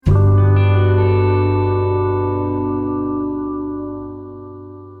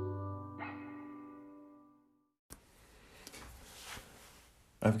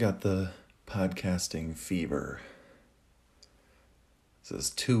got the podcasting fever. This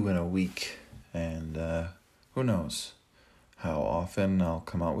is 2 in a week, and who knows how often I'll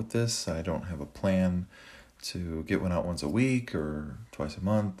come out with this. I don't have a plan to get one out once a week or twice a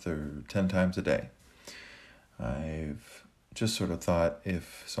month or 10 times a day. I've just sort of thought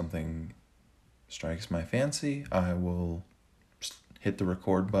if something strikes my fancy, I will hit the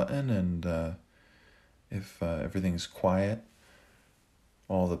record button, and if everything's quiet,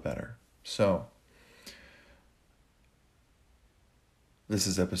 all the better. So, this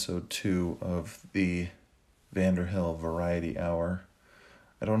is episode 2 of the Vanderhill Variety Hour.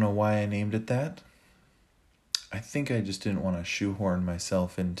 I don't know why I named it that. I think I just didn't want to shoehorn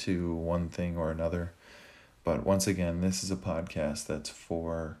myself into one thing or another. But once again, this is a podcast that's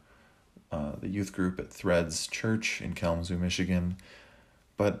for the youth group at Threads Church in Kalamazoo, Michigan.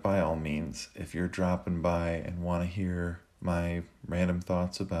 But by all means, if you're dropping by and want to hear my random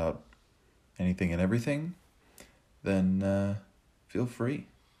thoughts about anything and everything, then feel free.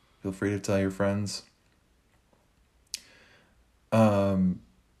 Feel free to tell your friends.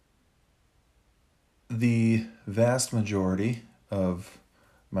 The vast majority of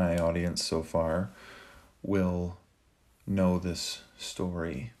my audience so far will know this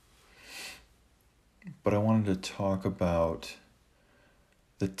story. But I wanted to talk about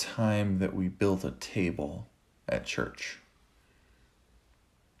the time that we built a table at church.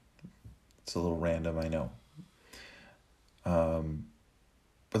 It's a little random, I know.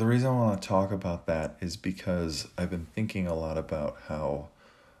 But the reason I want to talk about that is because I've been thinking a lot about how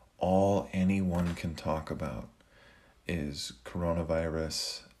all anyone can talk about is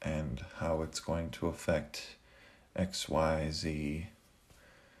coronavirus and how it's going to affect X, Y, Z.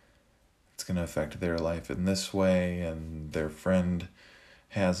 It's going to affect their life in this way, and their friend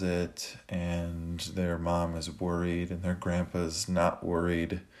has it, and their mom is worried, and their grandpa's not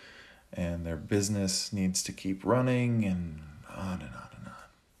worried, and their business needs to keep running, and on and on and on.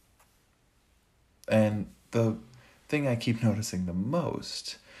 And the thing I keep noticing the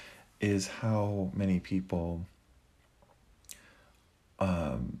most is how many people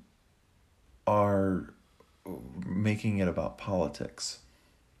are making it about politics.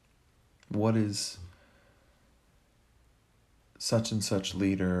 What is such and such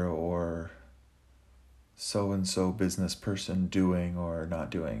leader or so-and-so business person doing or not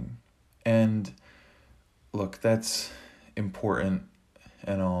doing? And look, that's important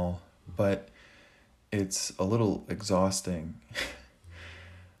and all, but it's a little exhausting.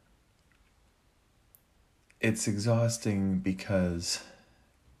 It's exhausting because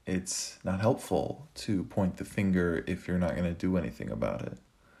it's not helpful to point the finger if you're not going to do anything about it.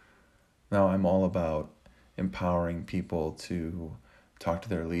 Now, I'm all about empowering people to talk to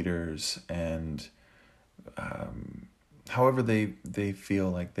their leaders and however they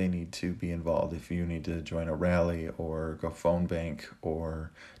feel like they need to be involved. If you need to join a rally or go phone bank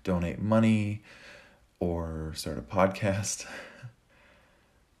or donate money or start a podcast,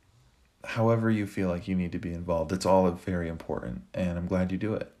 however you feel like you need to be involved, it's all very important, and I'm glad you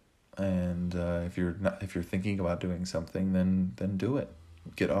do it. And if you're thinking about doing something, then do it.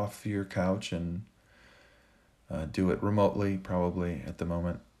 Get off your couch and do it remotely, probably at the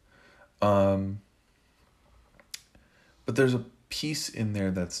moment. But there's a piece in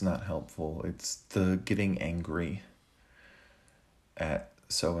there that's not helpful. It's the getting angry at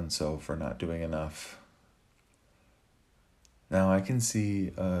so-and-so for not doing enough. Now, I can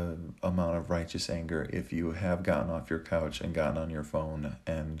see an amount of righteous anger if you have gotten off your couch and gotten on your phone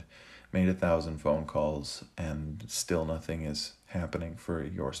and made 1,000 phone calls and still nothing is happening for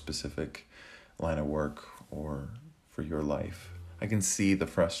your specific line of work or for your life. I can see the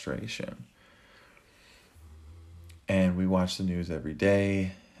frustration. And we watch the news every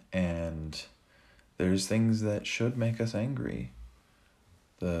day, and there's things that should make us angry.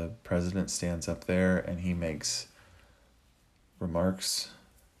 The president stands up there and he makes remarks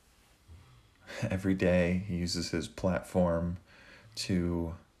every day. He uses his platform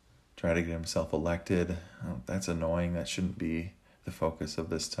to try to get himself elected. Oh, that's annoying. That shouldn't be the focus of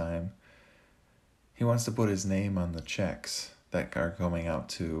this time. He wants to put his name on the checks that are going out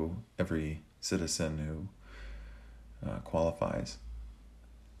to every citizen who qualifies.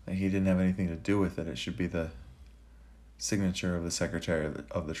 He didn't have anything to do with it. It should be the signature of the Secretary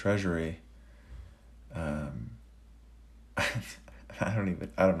of the Treasury. I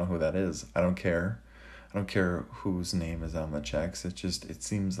don't know who that is. I don't care. I don't care whose name is on the checks. It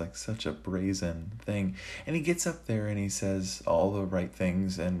seems like such a brazen thing. And he gets up there and he says all the right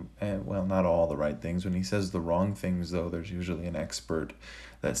things and well, not all the right things. When he says the wrong things, though, there's usually an expert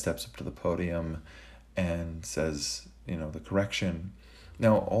that steps up to the podium and says, the correction.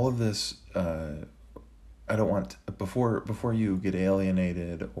 Now, all of this, I don't want, before you get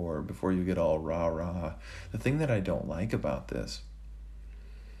alienated or before you get all rah-rah, the thing that I don't like about this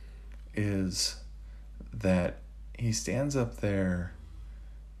is that he stands up there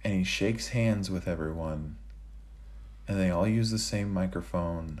and he shakes hands with everyone, and they all use the same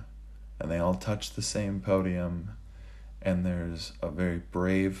microphone, and they all touch the same podium, and there's a very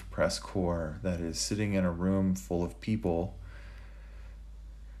brave press corps that is sitting in a room full of people.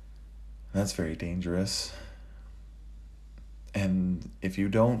 That's very dangerous. And if you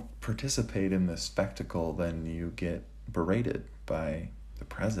don't participate in this spectacle, then you get berated by the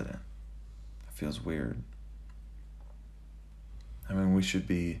president. It feels weird. I mean, we should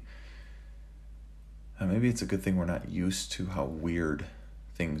be... maybe it's a good thing we're not used to how weird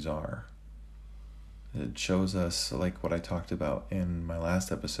things are. It shows us, like what I talked about in my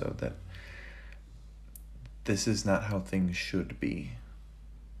last episode, that this is not how things should be.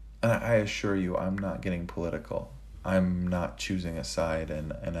 And I assure you, I'm not getting political. I'm not choosing a side,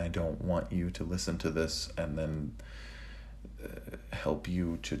 and I don't want you to listen to this and then help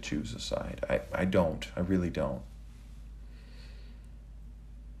you to choose a side. I don't. I really don't.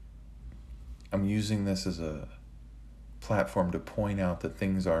 I'm using this as a platform to point out that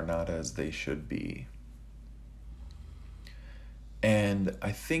things are not as they should be. And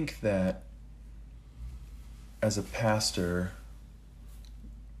I think that as a pastor,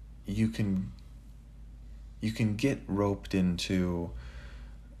 you can get roped into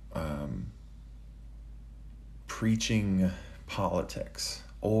preaching politics,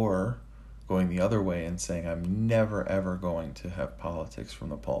 or going the other way and saying, I'm never ever going to have politics from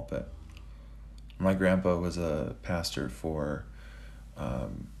the pulpit. My grandpa was a pastor for a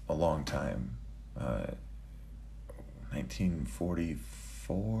long time,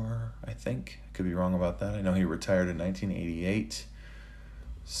 1944, I think. I could be wrong about that. I know he retired in 1988,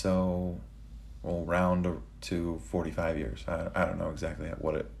 so we'll round to 45 years. I don't know exactly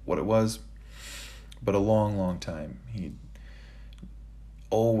what it was, but a long, long time. He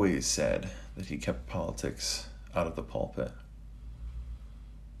always said that he kept politics out of the pulpit.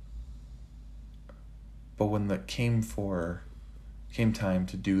 But when it came time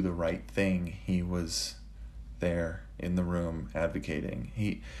to do the right thing, he was there in the room advocating.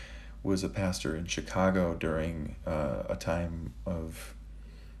 He was a pastor in Chicago during a time of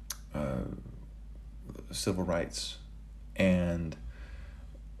civil rights, and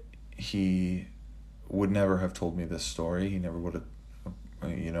he would never have told me this story. He never would have,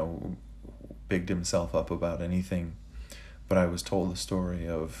 bigged himself up about anything. But I was told the story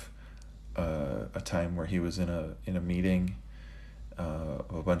of a time where he was in a meeting of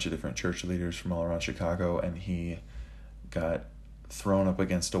a bunch of different church leaders from all around Chicago, and he got thrown up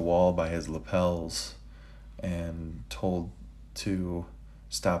against a wall by his lapels and told to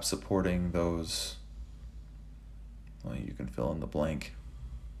stop supporting those, well, you can fill in the blank.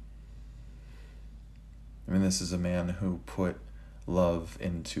 I mean, this is a man who put love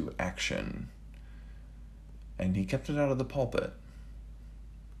into action, and he kept it out of the pulpit.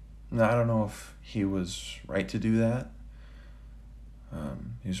 Now, I don't know if he was right to do that.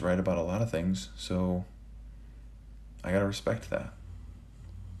 He's right about a lot of things, so I gotta respect that.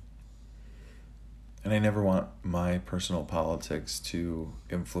 And I never want my personal politics to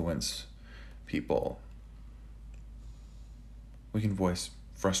influence people. We can voice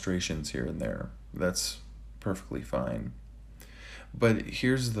frustrations here and there. That's perfectly fine. But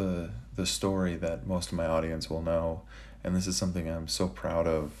here's the story that most of my audience will know, and this is something I'm so proud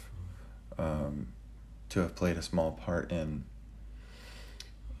of to have played a small part in.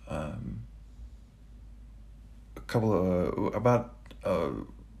 About a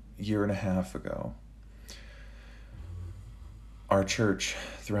year and a half ago, our church,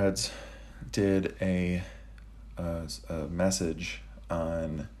 Threads, did a message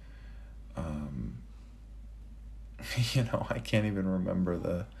on, I can't even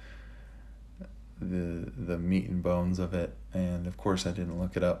remember the meat and bones of it, and of course I didn't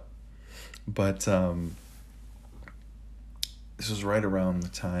look it up, but this was right around the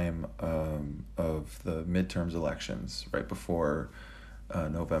time of the midterms elections, right before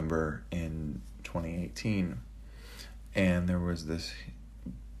November in 2018. And there was this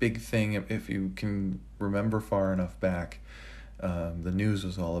big thing, if you can remember far enough back, the news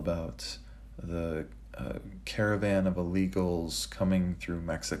was all about the caravan of illegals coming through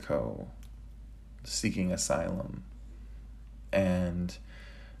Mexico seeking asylum. And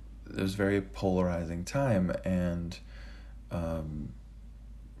it was a very polarizing time, and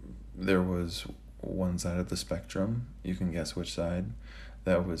there was one side of the spectrum, you can guess which side,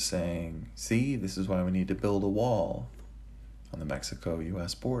 that was saying, see, this is why we need to build a wall. on the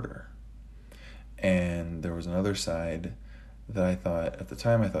Mexico-US border. And there was another side that I thought, at the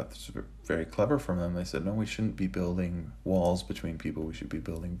time, I thought this was very clever from them. They said, no, we shouldn't be building walls between people. We should be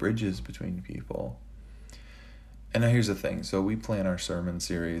building bridges between people. And now here's the thing. So we plan our sermon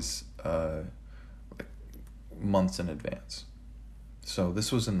series like months in advance. So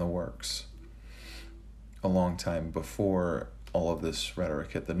this was in the works a long time before all of this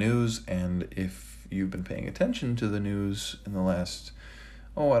rhetoric hit the news. And if you've been paying attention to the news in the last,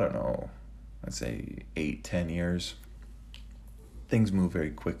 I'd say 8-10 years, things move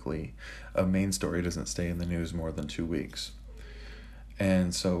very quickly. A main story doesn't stay in the news more than 2 weeks.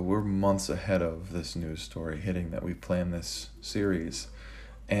 And so we're months ahead of this news story hitting that we planned this series.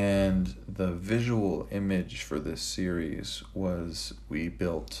 And the visual image for this series was we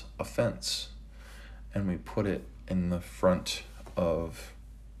built a fence and we put it in the front of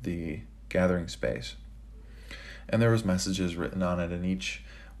the gathering space. And there was messages written on it, and each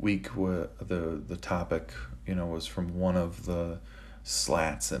week the topic, was from one of the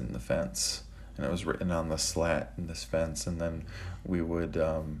slats in the fence, and it was written on the slat in this fence. And then we would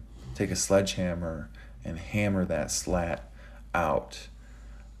take a sledgehammer and hammer that slat out,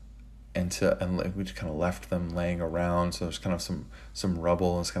 and we just kind of left them laying around. So there's kind of some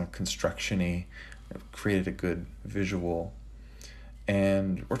rubble, and it's kind of construction-y. It created a good visual.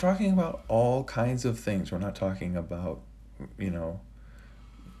 And we're talking about all kinds of things. We're not talking about,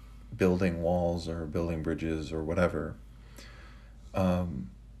 building walls or building bridges or whatever.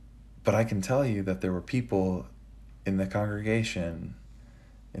 But I can tell you that there were people in the congregation,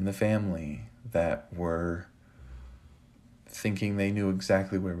 in the family, that were thinking they knew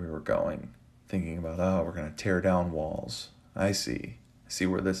exactly where we were going, thinking about, we're going to tear down walls. I see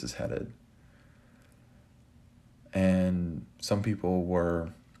where this is headed. And some people were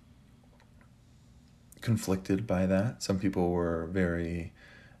conflicted by that. Some people were very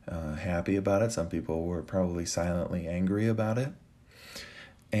happy about it. Some people were probably silently angry about it.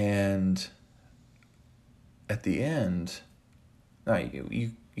 And at the end, now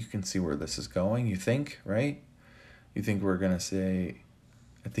you can see where this is going, you think, right? You think we're going to say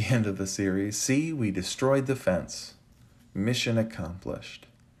at the end of the series, see, we destroyed the fence. Mission accomplished.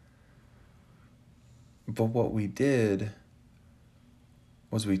 But what we did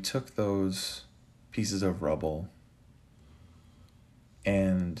was we took those pieces of rubble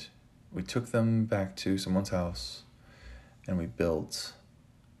and we took them back to someone's house and we built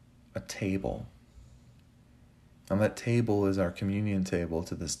a table. And that table is our communion table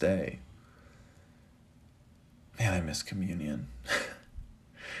to this day. Man, I miss communion.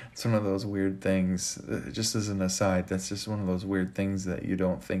 It's one of those weird things, just as an aside, that's just one of those weird things that you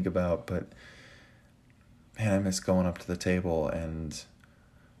don't think about, but man, I miss going up to the table and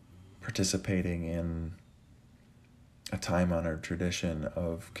participating in a time-honored tradition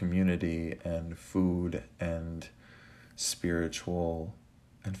of community and food and spiritual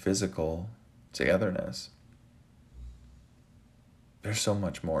and physical togetherness. There's so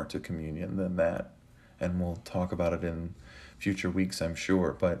much more to communion than that, and we'll talk about it in future weeks, I'm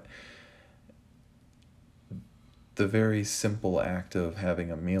sure, but the very simple act of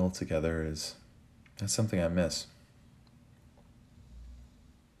having a meal together that's something I miss.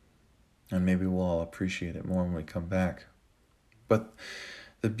 And maybe we'll all appreciate it more when we come back. But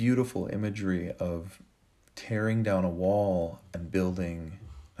the beautiful imagery of tearing down a wall and building,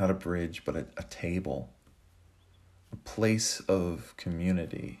 not a bridge, but a table, a place of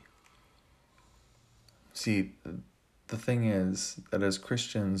community. See, the thing is that as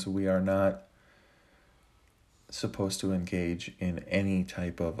Christians, we are not supposed to engage in any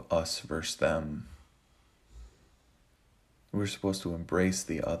type of us versus them. We're supposed to embrace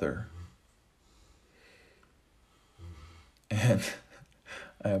the other. And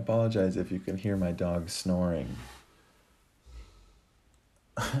I apologize if you can hear my dog snoring.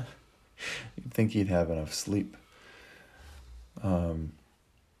 You'd think he'd have enough sleep.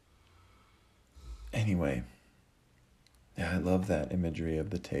 Anyway, yeah, I love that imagery of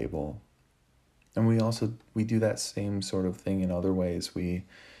the table. And we do that same sort of thing in other ways. We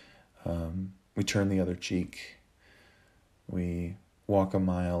turn the other cheek. We walk a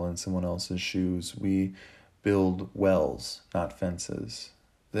mile in someone else's shoes. We build wells, not fences.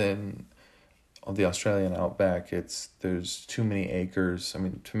 Then on the Australian outback, there's too many acres. I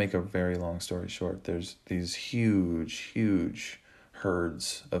mean, to make a very long story short, there's these huge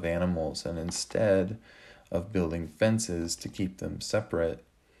herds of animals, and instead of building fences to keep them separate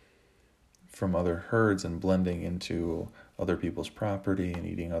from other herds and blending into other people's property and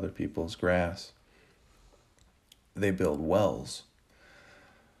eating other people's grass, they build wells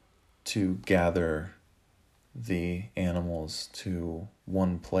to gather the animals to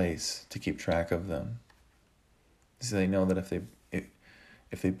one place to keep track of them. So they know that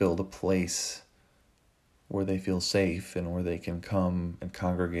if they build a place where they feel safe and where they can come and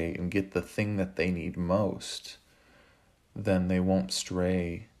congregate and get the thing that they need most, then they won't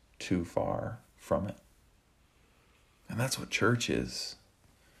stray too far from it. And that's what church is.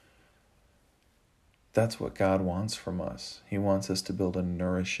 That's what God wants from us. He wants us to build a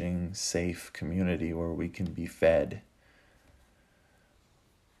nourishing, safe community where we can be fed.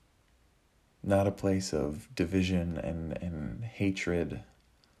 Not a place of division and hatred.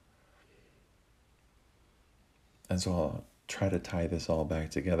 And so I'll try to tie this all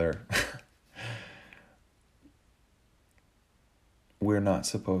back together. We're not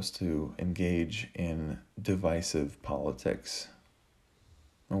supposed to engage in divisive politics.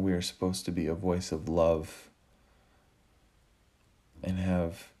 We are supposed to be a voice of love and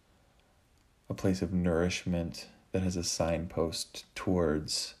have a place of nourishment that has a signpost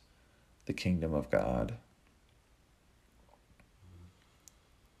towards the kingdom of God.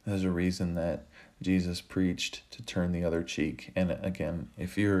 There's a reason that Jesus preached to turn the other cheek. And again,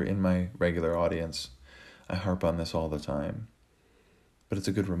 if you're in my regular audience, I harp on this all the time. But it's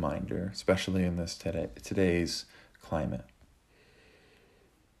a good reminder, especially in this today's climate.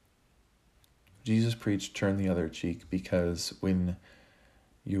 Jesus preached turn the other cheek because when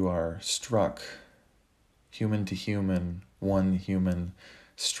you are struck, human to human, one human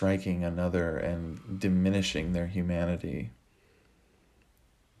striking another and diminishing their humanity,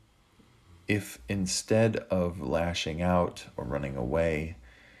 if instead of lashing out or running away,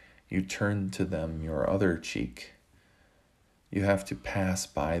 you turn to them your other cheek, you have to pass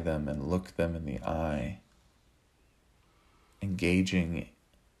by them and look them in the eye, engaging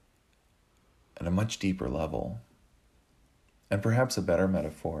at a much deeper level. And perhaps a better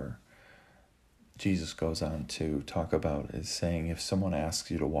metaphor Jesus goes on to talk about is saying, if someone asks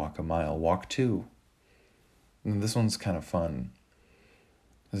you to walk a mile, walk two. And this one's kind of fun,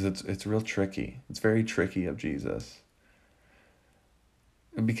 because it's real tricky. It's very tricky of Jesus.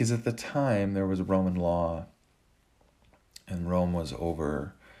 Because at the time, there was Roman law, and Rome was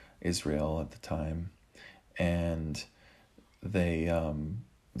over Israel at the time, and they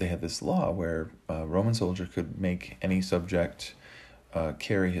had this law where a Roman soldier could make any subject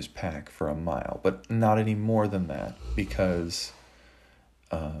carry his pack for a mile, but not any more than that, because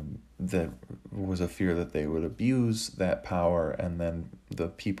there was a fear that they would abuse that power, and then the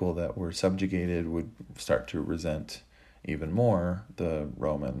people that were subjugated would start to resent even more the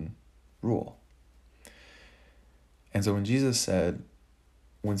Roman rule. And so when Jesus said,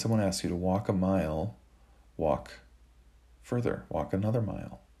 when someone asks you to walk a mile, walk further, walk another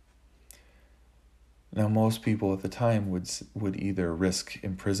mile. Now, most people at the time would either risk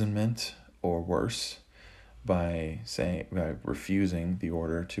imprisonment or worse by refusing the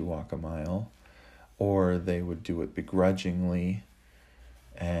order to walk a mile, or they would do it begrudgingly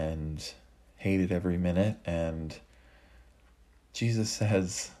and hate it every minute. And Jesus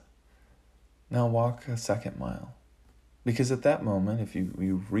says, now walk a second mile. Because at that moment, if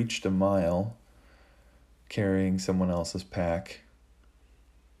you've reached a mile carrying someone else's pack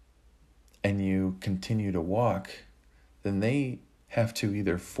and you continue to walk, then they have to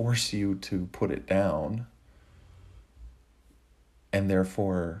either force you to put it down, and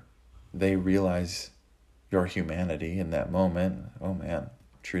therefore they realize your humanity in that moment. Oh man, I'm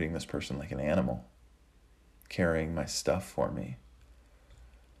treating this person like an animal, carrying my stuff for me.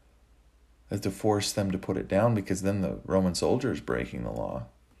 I have to force them to put it down, because then the Roman soldier is breaking the law.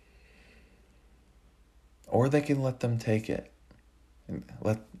 Or they can let them take it. And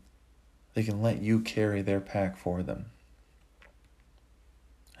they can let you carry their pack for them.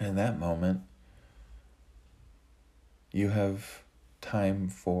 And in that moment, you have time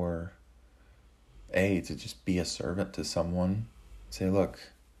for to just be a servant to someone. Say, look,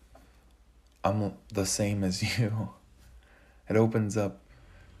 I'm the same as you. It opens up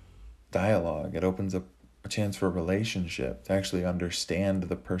dialogue. It opens up a chance for a relationship, to actually understand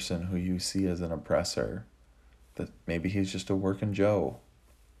the person who you see as an oppressor. That maybe he's just a working Joe,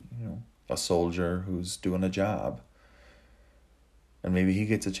 a soldier who's doing a job. And maybe he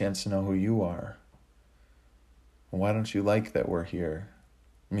gets a chance to know who you are. Why don't you like that we're here?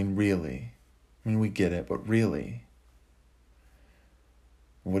 Really. We get it, but really,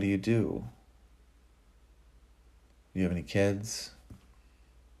 what do? Do you have any kids?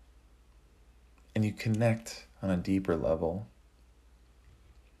 And you connect on a deeper level.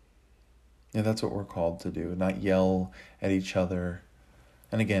 That's what we're called to do, not yell at each other.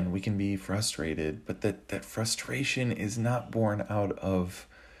 And again, we can be frustrated, but that frustration is not born out of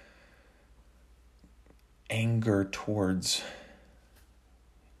anger towards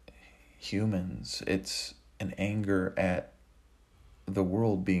humans. It's an anger at the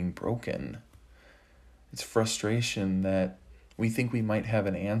world being broken. It's frustration that we think we might have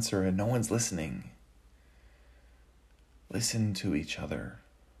an answer and no one's listening. Listen to each other.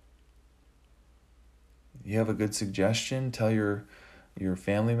 You have a good suggestion, tell your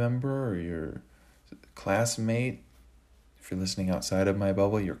family member or your classmate, if you're listening outside of my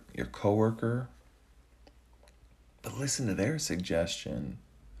bubble, your coworker. But listen to their suggestion.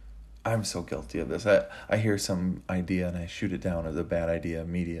 I'm so guilty of this. I hear some idea and I shoot it down as a bad idea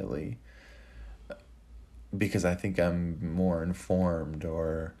immediately because I think I'm more informed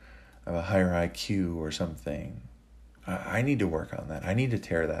or have a higher IQ or something. I need to work on that. I need to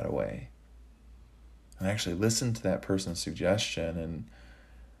tear that away. And actually listen to that person's suggestion and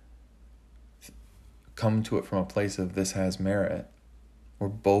come to it from a place of this has merit. We're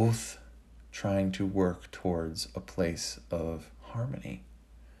both trying to work towards a place of harmony.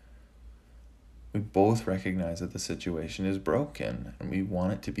 We both recognize that the situation is broken and we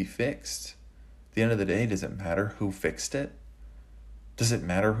want it to be fixed. At the end of the day, does it matter who fixed it? Does it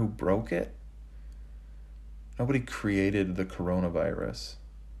matter who broke it? Nobody created the coronavirus.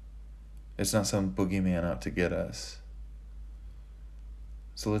 It's not some boogeyman out to get us.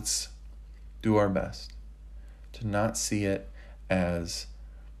 So let's do our best to not see it as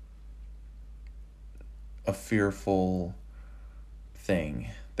a fearful thing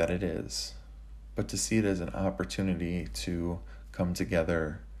that it is, but to see it as an opportunity to come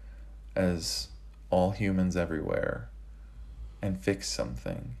together as all humans everywhere and fix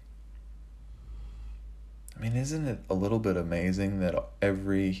something. I mean, isn't it a little bit amazing that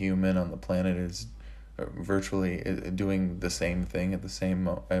every human on the planet is virtually doing the same thing at this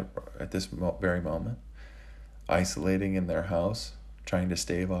very moment? Isolating in their house, trying to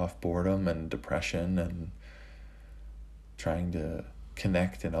stave off boredom and depression and trying to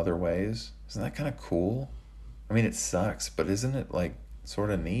connect in other ways. Isn't that kind of cool? I mean, it sucks, but isn't it like sort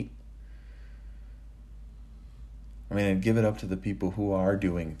of neat? I mean, and give it up to the people who are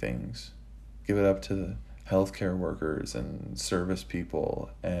doing things. Give it up to the healthcare workers and service people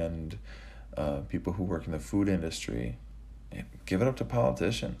and people who work in the food industry. And give it up to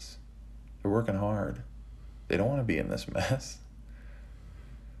politicians. They're working hard. They don't want to be in this mess.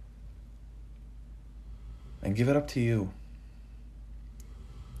 And give it up to you.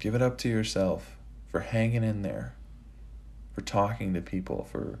 Give it up to yourself for hanging in there, for talking to people,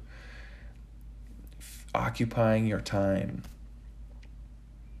 for occupying your time.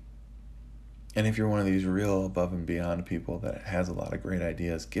 And if you're one of these real above and beyond people that has a lot of great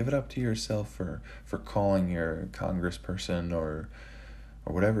ideas, give it up to yourself for calling your congressperson or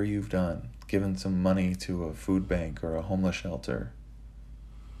whatever you've done, giving some money to a food bank or a homeless shelter.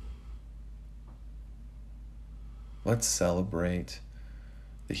 Let's celebrate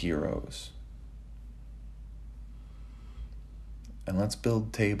the heroes. And let's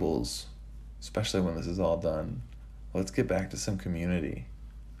build tables, especially when this is all done. Let's get back to some community.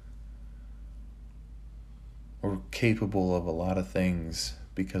 We're capable of a lot of things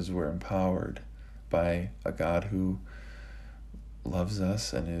because we're empowered by a God who loves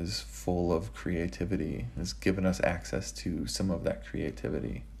us and is full of creativity, has given us access to some of that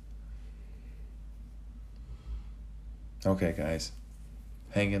creativity. Okay, guys,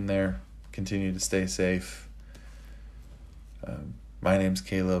 hang in there. Continue to stay safe. My name's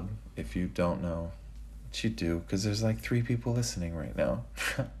Caleb. If you don't know, what you do, because there's like 3 people listening right now.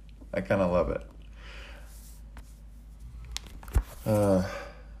 I kind of love it.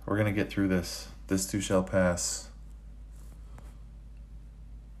 We're going to get through this. This too shall pass.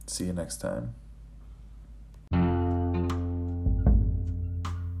 See you next time.